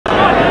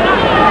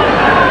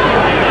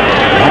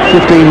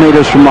15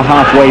 metres from the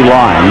halfway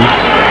line.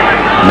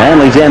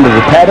 Manly's end of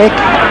the paddock.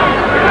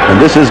 And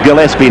this is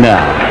Gillespie now.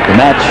 The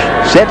match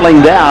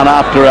settling down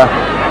after a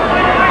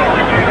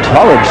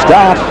torrid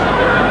start.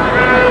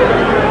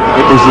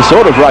 It was the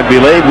sort of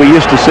rugby league we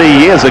used to see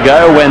years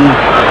ago when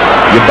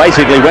you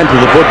basically went to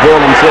the football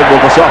and said,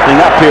 well, the softening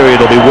up period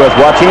will be worth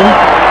watching.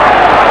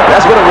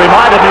 That's what it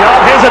reminded me of.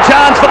 Here's a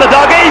chance for the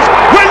doggies.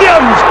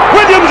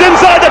 Williams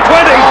inside the 20.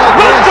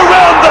 Runs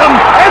around them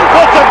and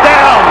puts it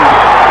down.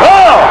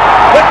 Oh,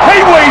 the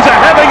Kiwis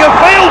are having a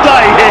field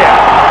day here.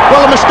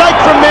 Well, a mistake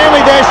from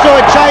Manly there saw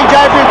a change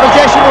over in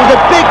possession. It was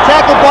a big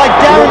tackle by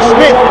Darren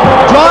Smith,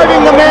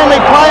 driving the Manly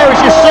player. As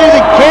you see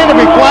the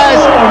Canterbury players,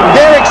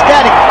 they're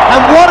ecstatic.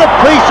 And what a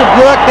piece of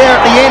work there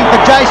at the end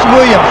for Jason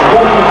Williams.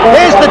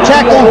 There's the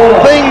tackle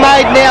being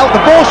made now.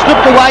 The ball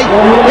slipped away.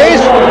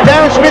 There's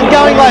Darren Smith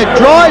going low,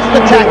 drives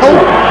the tackle.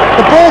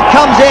 The ball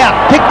comes out,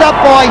 picked up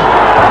by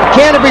the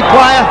Canterbury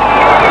player.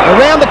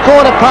 Around the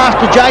corner pass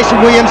to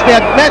Jason Williams. Now,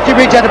 Matthew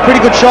Ridge had a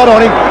pretty good shot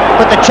on him,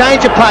 but the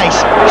change of pace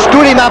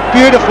stood him up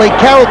beautifully.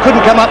 Carroll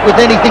couldn't come up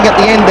with anything at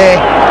the end there.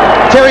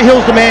 Terry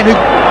Hill's the man who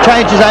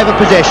changes over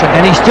possession.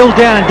 And he's still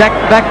down and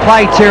back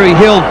play, Terry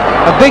Hill.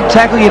 A big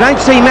tackle. You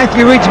don't see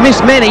Matthew Ridge miss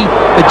many,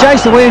 but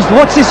Jason Williams,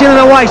 watch this in and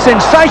away.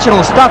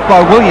 Sensational stuff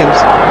by Williams.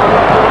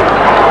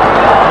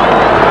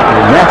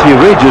 Matthew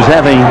Ridge is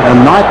having a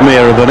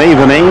nightmare of an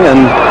evening,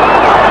 and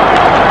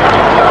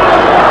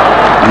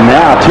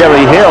now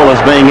Terry Hill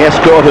is being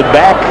escorted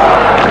back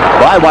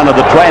by one of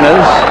the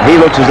trainers. He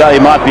looks as though he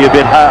might be a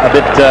bit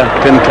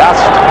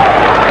concussed.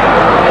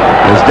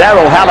 As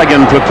Darryl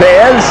Halligan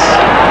prepares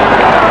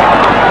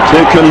to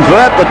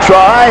convert the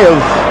try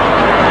of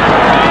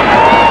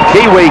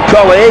Kiwi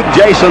colleague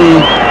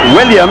Jason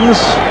Williams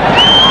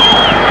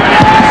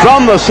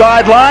from the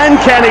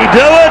sideline. Can he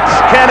do it?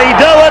 Can he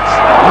do it?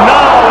 No,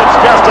 it's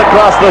just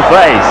across the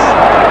face.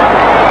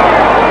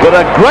 But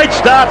a great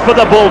start for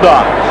the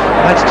Bulldogs.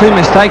 That's two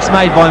mistakes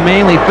made by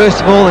Manly.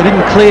 First of all, they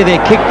didn't clear their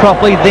kick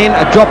properly, then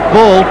a dropped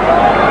ball.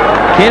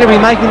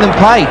 Canterbury making them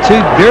pay. Two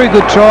very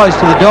good tries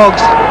to the Dogs,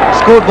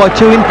 scored by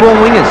two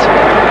informed wingers.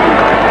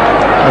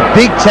 A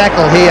big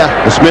tackle here.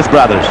 The Smith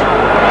brothers.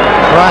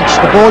 Crunch.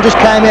 The ball just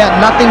came out.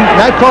 Nothing,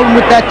 no problem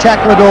with that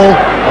tackle at all.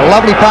 A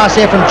lovely pass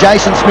there from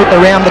Jason Smith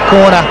around the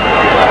corner.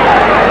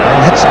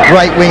 And that's a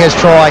great wingers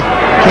try.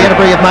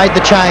 Canterbury have made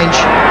the change.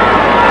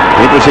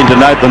 Interesting to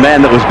note the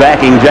man that was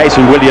backing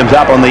Jason Williams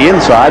up on the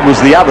inside was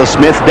the other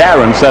Smith,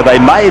 Darren. So they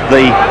made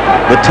the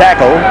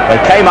tackle, they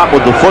came up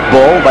with the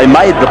football, they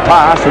made the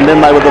pass, and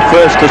then they were the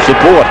first to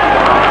support.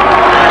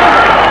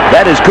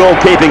 That is called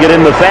keeping it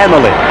in the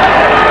family.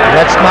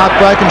 That's Mark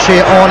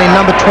Brokenshire on in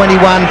number 21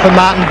 for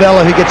Martin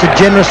Bella, who gets a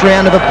generous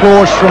round of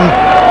applause from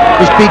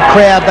this big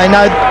crowd. They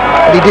know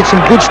that he did some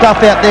good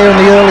stuff out there in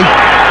the early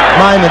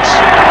moments.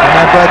 And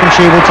now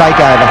Brokenshire will take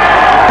over.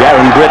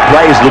 Darren Britt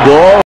plays the ball.